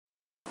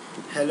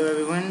Hello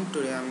everyone,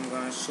 today I'm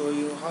gonna show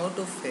you how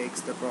to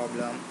fix the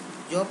problem.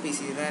 Your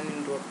PC ran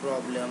into a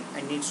problem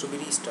and needs to be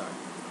restarted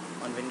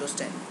on Windows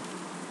 10.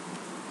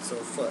 So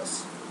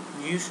first,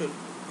 you should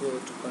go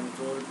to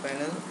Control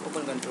Panel,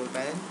 open Control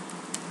Panel.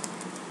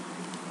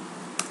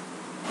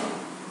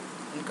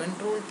 In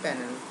Control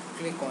Panel,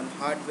 click on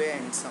Hardware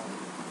and Sound.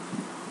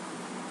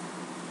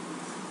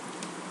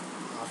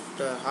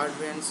 After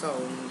Hardware and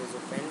Sound is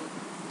open,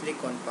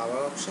 click on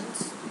Power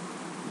Options.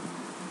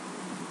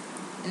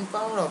 In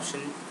Power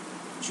Option,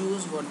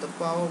 choose what the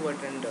power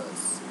button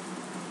does.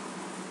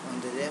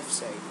 On the left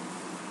side,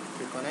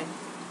 click on it.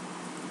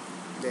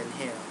 Then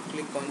here,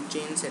 click on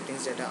change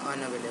settings that are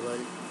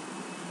unavailable.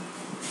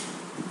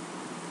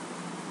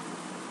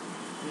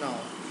 Now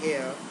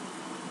here,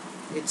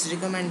 it's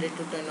recommended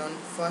to turn on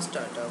fast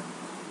startup,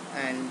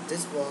 and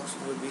this box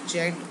will be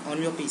checked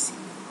on your PC.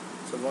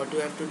 So what you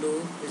have to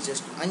do is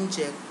just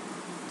uncheck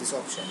this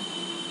option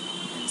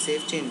and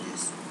save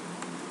changes.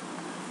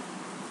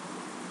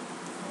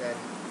 Then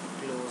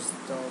close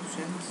the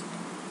options.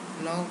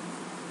 Now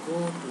go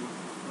to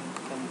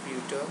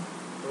computer,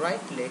 right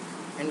click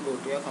and go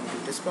to your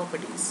computer's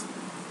properties.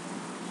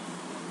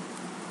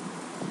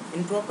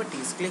 In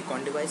properties, click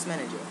on device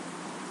manager.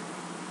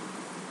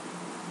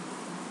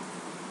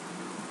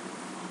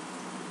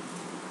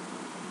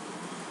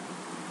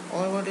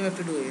 All what you have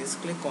to do is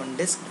click on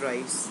disk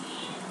drives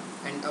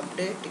and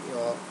update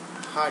your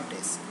hard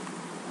disk.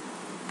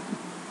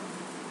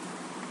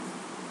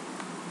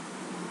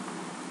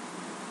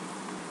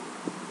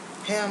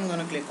 Here I'm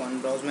gonna click on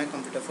browse my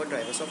computer for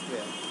driver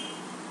software.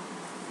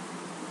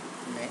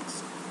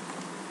 Next,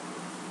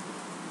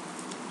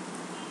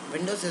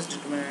 Windows has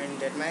determined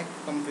that my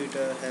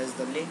computer has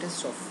the latest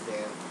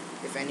software.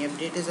 If any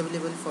update is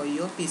available for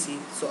your PC,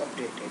 so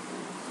update it.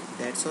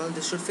 That's all.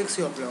 This should fix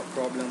your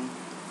problem.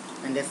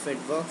 And if it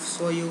works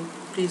for you,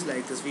 please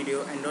like this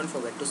video and don't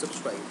forget to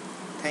subscribe.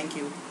 Thank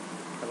you.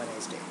 Have a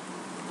nice day.